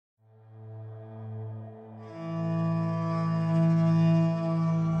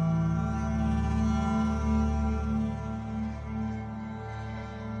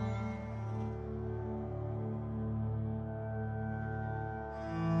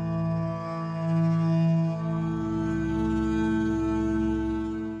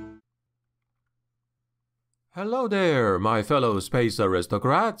Hello there, my fellow space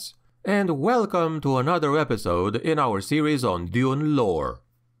aristocrats, and welcome to another episode in our series on Dune lore.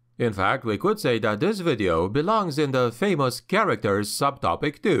 In fact, we could say that this video belongs in the famous characters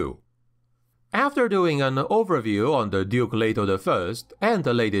subtopic too. After doing an overview on the Duke Leto I and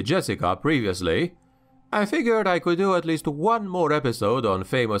the Lady Jessica previously, I figured I could do at least one more episode on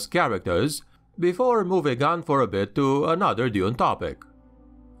famous characters before moving on for a bit to another Dune topic.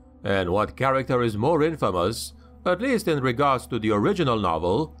 And what character is more infamous, at least in regards to the original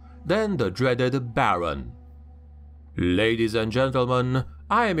novel, than the dreaded Baron? Ladies and gentlemen,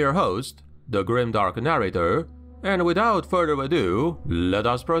 I am your host, the grimdark narrator, and without further ado, let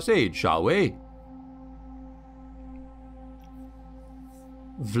us proceed, shall we?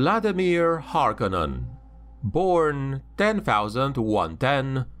 Vladimir Harkonnen, born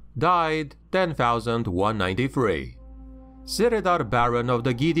 10,110, died 10,193. Siridar Baron of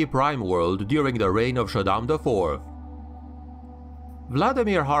the Gidi Prime World during the reign of Shaddam IV.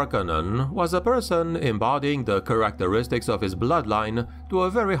 Vladimir Harkonnen was a person embodying the characteristics of his bloodline to a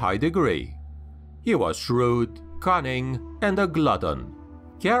very high degree. He was shrewd, cunning, and a glutton,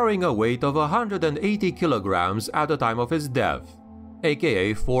 carrying a weight of 180 kilograms at the time of his death,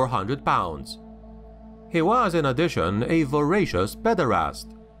 aka 400 pounds. He was in addition a voracious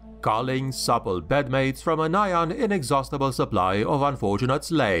pederast, calling supple bedmates from a nigh-on inexhaustible supply of unfortunate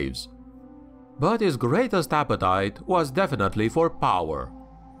slaves. But his greatest appetite was definitely for power.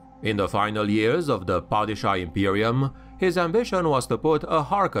 In the final years of the Padishah Imperium, his ambition was to put a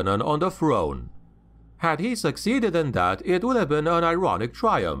Harkonnen on the throne. Had he succeeded in that, it would have been an ironic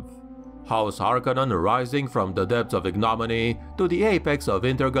triumph. House Harkonnen rising from the depths of ignominy to the apex of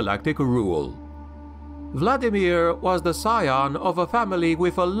intergalactic rule. Vladimir was the scion of a family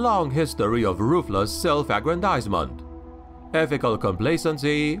with a long history of ruthless self-aggrandizement. Ethical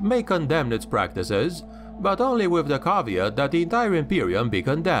complacency may condemn its practices, but only with the caveat that the entire Imperium be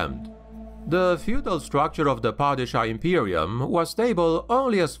condemned. The feudal structure of the Padishah Imperium was stable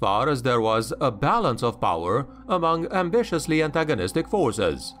only as far as there was a balance of power among ambitiously antagonistic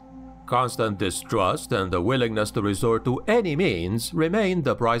forces. Constant distrust and the willingness to resort to any means remained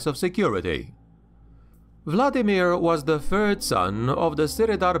the price of security. Vladimir was the third son of the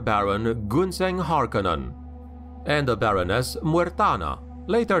Siridar Baron Gunseng Harkonnen and the Baroness Muertana,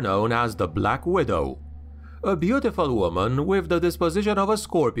 later known as the Black Widow, a beautiful woman with the disposition of a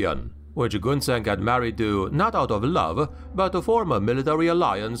scorpion, which Gunseng had married to not out of love, but to form a military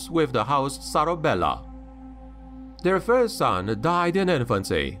alliance with the House Sarobella. Their first son died in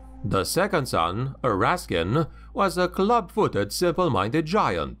infancy. The second son, Eraskin, was a club-footed, simple-minded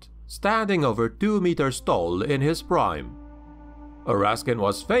giant, standing over 2 meters tall in his prime. Eraskin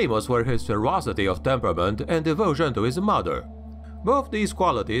was famous for his ferocity of temperament and devotion to his mother. Both these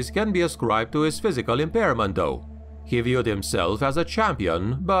qualities can be ascribed to his physical impairment though. He viewed himself as a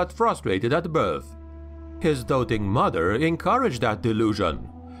champion, but frustrated at birth. His doting mother encouraged that delusion,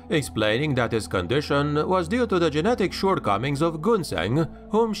 explaining that his condition was due to the genetic shortcomings of Gunseng,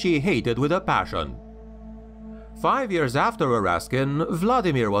 whom she hated with a passion. 5 years after Eraskin,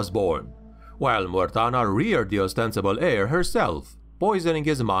 Vladimir was born, while Muertana reared the ostensible heir herself, poisoning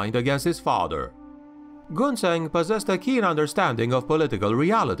his mind against his father. Gunseng possessed a keen understanding of political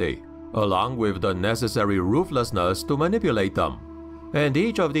reality, along with the necessary ruthlessness to manipulate them, and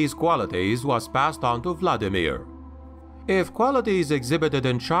each of these qualities was passed on to Vladimir. If qualities exhibited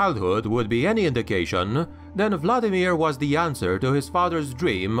in childhood would be any indication, then Vladimir was the answer to his father's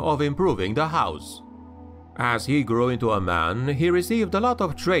dream of improving the house. As he grew into a man, he received a lot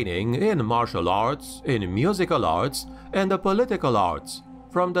of training in martial arts, in musical arts, and the political arts,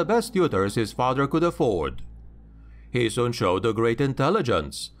 from the best tutors his father could afford. He soon showed a great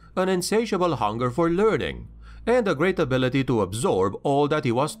intelligence, an insatiable hunger for learning, and a great ability to absorb all that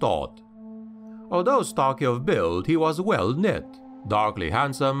he was taught. Although stocky of build, he was well knit, darkly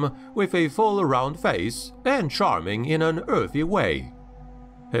handsome, with a full round face, and charming in an earthy way.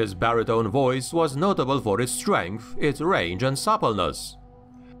 His baritone voice was notable for its strength, its range, and suppleness.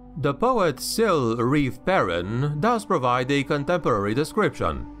 The poet Syl Reeve Perrin does provide a contemporary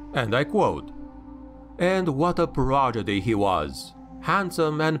description, and I quote, "And what a prodigy he was,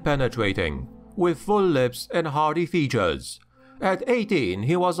 handsome and penetrating, with full lips and hardy features. At 18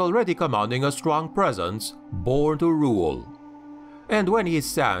 he was already commanding a strong presence, born to rule." And when he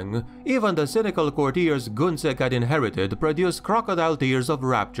sang, even the cynical courtiers Gunseng had inherited produced crocodile tears of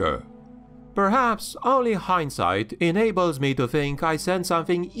rapture. Perhaps only hindsight enables me to think I sense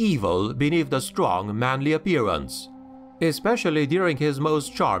something evil beneath the strong, manly appearance, especially during his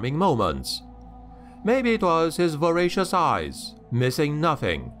most charming moments. Maybe it was his voracious eyes, missing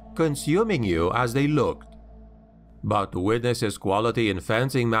nothing, consuming you as they looked. But to witness his quality in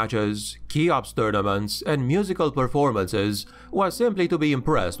fencing matches, Cheops tournaments, and musical performances was simply to be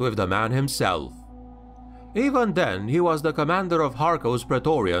impressed with the man himself. Even then, he was the commander of Harko's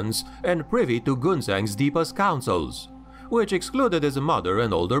Praetorians and privy to Gunsang's deepest counsels, which excluded his mother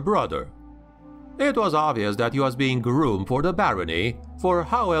and older brother. It was obvious that he was being groomed for the barony, for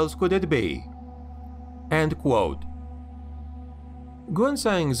how else could it be? End quote.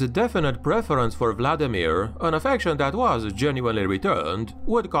 Gunsang's definite preference for Vladimir, an affection that was genuinely returned,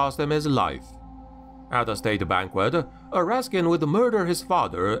 would cost him his life. At a state banquet, Raskin would murder his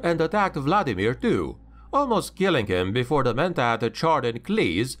father and attack Vladimir too, almost killing him before the mentat Chardin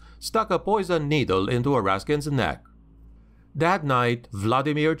Cleese stuck a poison needle into Raskin's neck. That night,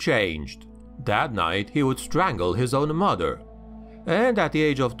 Vladimir changed. That night, he would strangle his own mother. And at the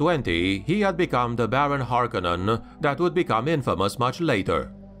age of 20, he had become the Baron Harkonnen that would become infamous much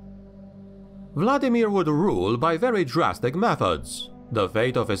later. Vladimir would rule by very drastic methods. The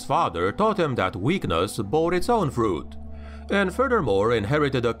fate of his father taught him that weakness bore its own fruit, and furthermore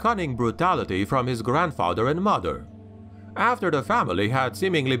inherited a cunning brutality from his grandfather and mother. After the family had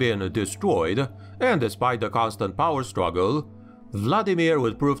seemingly been destroyed, and despite the constant power struggle, Vladimir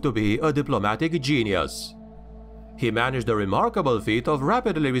would prove to be a diplomatic genius. He managed the remarkable feat of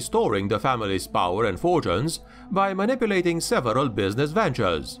rapidly restoring the family's power and fortunes by manipulating several business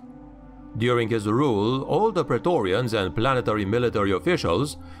ventures. During his rule, all the Praetorians and planetary military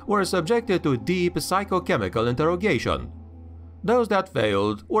officials were subjected to deep psychochemical interrogation. Those that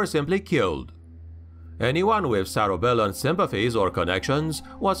failed were simply killed. Anyone with Sarobellan sympathies or connections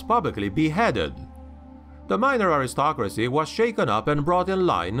was publicly beheaded. The minor aristocracy was shaken up and brought in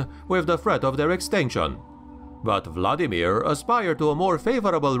line with the threat of their extinction. But Vladimir aspired to a more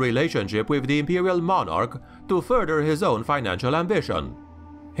favorable relationship with the imperial monarch to further his own financial ambition,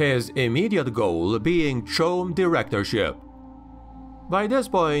 his immediate goal being Chom directorship. By this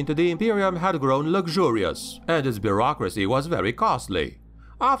point, the Imperium had grown luxurious, and its bureaucracy was very costly,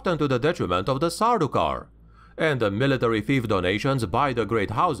 often to the detriment of the Sardaukar, and the military fief donations by the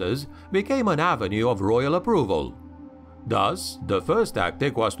great houses became an avenue of royal approval. Thus, the first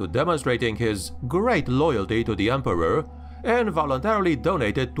tactic was to demonstrating his great loyalty to the emperor and voluntarily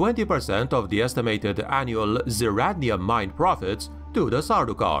donated 20% of the estimated annual Ziranium mine profits to the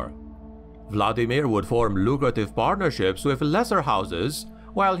Sardaukar. Vladimir would form lucrative partnerships with lesser houses,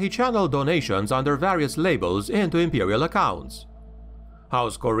 while he channeled donations under various labels into imperial accounts.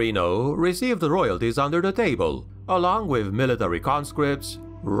 House Corino received royalties under the table, along with military conscripts,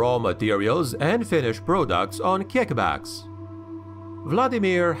 raw materials, and finished products on kickbacks.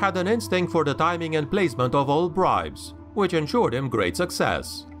 Vladimir had an instinct for the timing and placement of all bribes, which ensured him great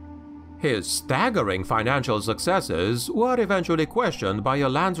success. His staggering financial successes were eventually questioned by a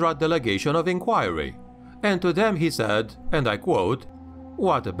Landsraad delegation of inquiry, and to them he said, and I quote,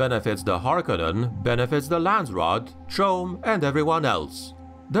 "What benefits the Harkonnen benefits the Landsraad, Chom, and everyone else.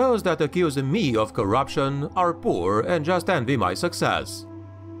 Those that accuse me of corruption are poor and just envy my success."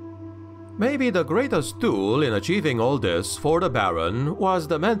 Maybe the greatest tool in achieving all this for the Baron was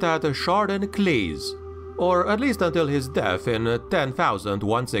the mentat Chardin Cleese, or at least until his death in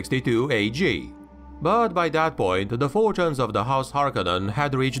 10,162 AG. But by that point, the fortunes of the House Harkonnen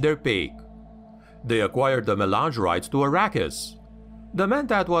had reached their peak. They acquired the melange rights to Arrakis. The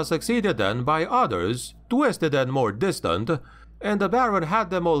mentat was succeeded then by others, twisted and more distant, and the Baron had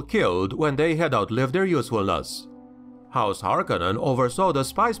them all killed when they had outlived their usefulness. House Harkonnen oversaw the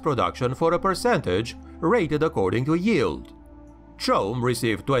spice production for a percentage rated according to yield. Chom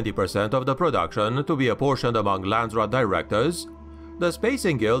received 20% of the production to be apportioned among Landsraad directors, the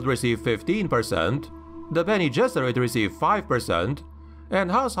Spacing Guild received 15%, the Bene Gesserit received 5%,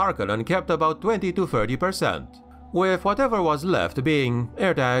 and House Harkonnen kept about 20 to 30%, with whatever was left being,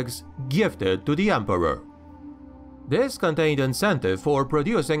 AirTags, gifted to the Emperor. This contained incentive for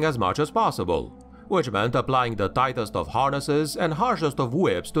producing as much as possible, which meant applying the tightest of harnesses and harshest of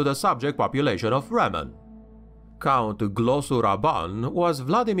whips to the subject population of Fremen. Count Glosuraban was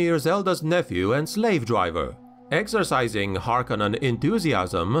Vladimir's eldest nephew and slave driver, exercising Harkonnen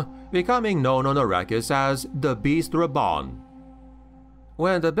enthusiasm, becoming known on Arrakis as the Beast Raban.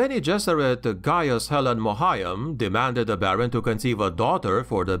 When the Bene Gesserit Gaius Helen Mohayim demanded the Baron to conceive a daughter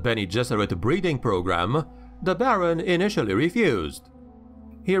for the Bene Gesserit breeding program, the Baron initially refused.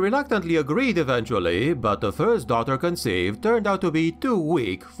 He reluctantly agreed eventually, but the first daughter conceived turned out to be too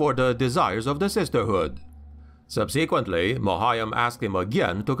weak for the desires of the sisterhood. Subsequently, Mohayim asked him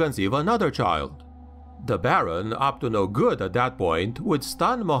again to conceive another child. The Baron, up to no good at that point, would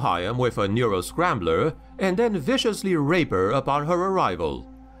stun Mohayim with a neural scrambler and then viciously rape her upon her arrival,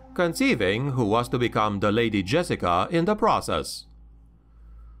 conceiving who was to become the Lady Jessica in the process.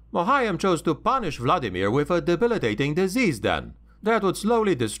 Mohiam chose to punish Vladimir with a debilitating disease then, that would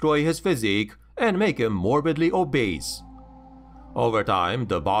slowly destroy his physique and make him morbidly obese. Over time,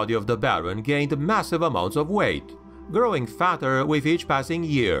 the body of the Baron gained massive amounts of weight, growing fatter with each passing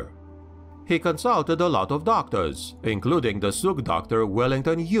year. He consulted a lot of doctors, including the Suk doctor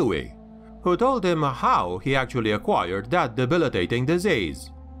Wellington Huey, who told him how he actually acquired that debilitating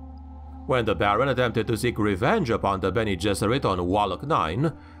disease. When the Baron attempted to seek revenge upon the Bene Gesserit on Wallach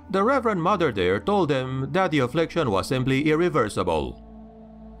 9, the Reverend Mother there told him that the affliction was simply irreversible.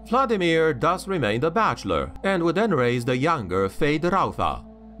 Vladimir thus remained a bachelor and would then raise the younger Fade Raufa.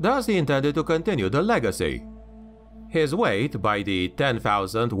 Thus he intended to continue the legacy. His weight by the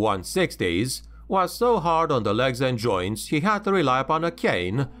 10,160s was so hard on the legs and joints he had to rely upon a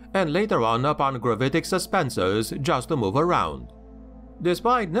cane and later on upon gravitic suspensors just to move around.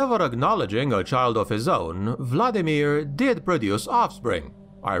 Despite never acknowledging a child of his own, Vladimir did produce offspring,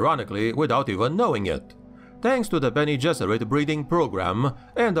 ironically without even knowing it, thanks to the Bene Gesserit breeding program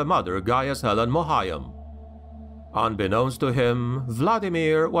and the mother Gaius Helen Mohiam. Unbeknownst to him,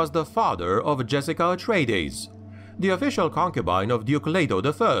 Vladimir was the father of Jessica Atreides, the official concubine of Duke Leto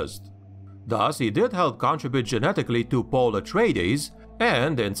I. Thus he did help contribute genetically to Paul Atreides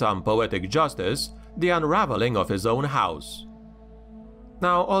and, in some poetic justice, the unraveling of his own house.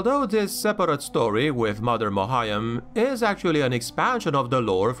 Now, although this separate story with Mother Mohiam is actually an expansion of the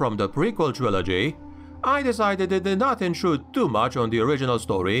lore from the prequel trilogy, I decided it did not intrude too much on the original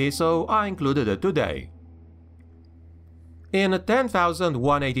story, so I included it today. In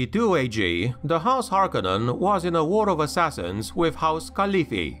 10,182 AG, the House Harkonnen was in a war of assassins with House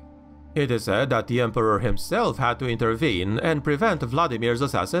Khalifi. It is said that the Emperor himself had to intervene and prevent Vladimir's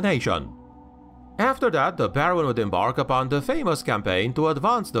assassination. After that, the Baron would embark upon the famous campaign to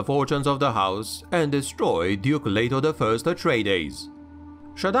advance the fortunes of the house and destroy Duke Leto I Atreides.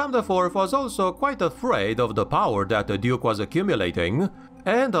 Shaddam IV was also quite afraid of the power that the Duke was accumulating,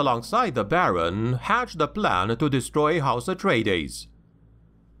 and alongside the Baron hatched the plan to destroy House Atreides.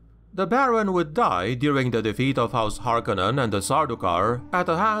 The Baron would die during the defeat of House Harkonnen and the Sardaukar at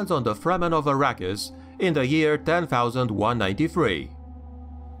the hands of the Fremen of Arrakis in the year 10,193.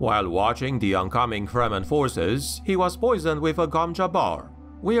 While watching the oncoming Fremen forces, he was poisoned with a Gom Jabbar,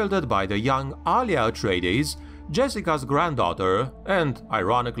 wielded by the young Alia Atreides, Jessica's granddaughter, and,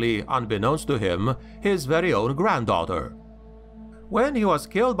 ironically, unbeknownst to him, his very own granddaughter. When he was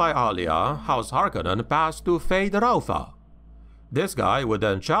killed by Alia, House Harkonnen passed to Fade Raufa. This guy would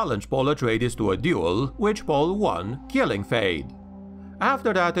then challenge Paul Atreides to a duel, which Paul won, killing Fade.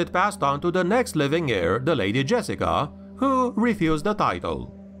 After that, it passed on to the next living heir, the Lady Jessica, who refused the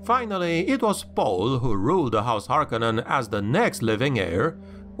title. Finally, it was Paul who ruled the House Harkonnen as the next living heir,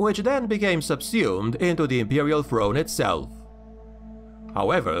 which then became subsumed into the imperial throne itself.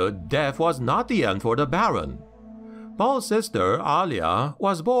 However, death was not the end for the Baron. Paul's sister, Alia,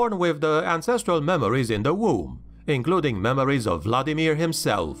 was born with the ancestral memories in the womb, including memories of Vladimir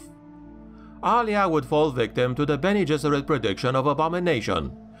himself. Alia would fall victim to the Bene Gesserit prediction of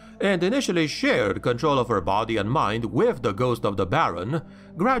abomination, and initially shared control of her body and mind with the ghost of the Baron,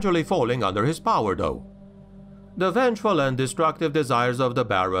 gradually falling under his power though. The vengeful and destructive desires of the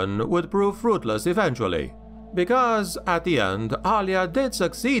Baron would prove fruitless eventually, because at the end Alia did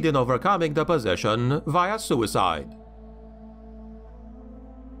succeed in overcoming the possession via suicide.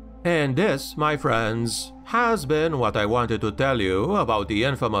 And this, my friends, has been what I wanted to tell you about the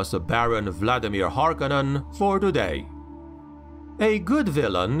infamous Baron Vladimir Harkonnen for today. A good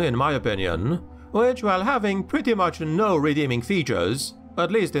villain, in my opinion, which, while having pretty much no redeeming features,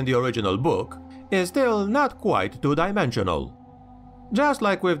 at least in the original book, is still not quite two-dimensional. Just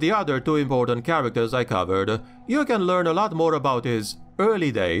like with the other two important characters I covered, you can learn a lot more about his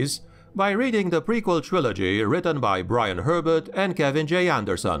early days by reading the prequel trilogy written by Brian Herbert and Kevin J.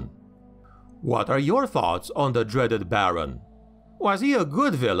 Anderson. What are your thoughts on the dreaded Baron? Was he a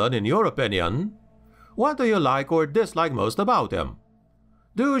good villain in your opinion? What do you like or dislike most about him?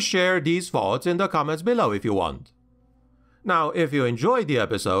 Do share these thoughts in the comments below if you want. Now, if you enjoyed the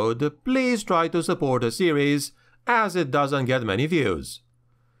episode, please try to support the series, as it doesn't get many views.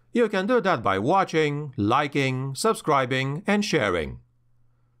 You can do that by watching, liking, subscribing, and sharing.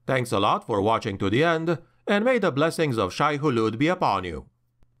 Thanks a lot for watching to the end, and may the blessings of Shai Hulud be upon you.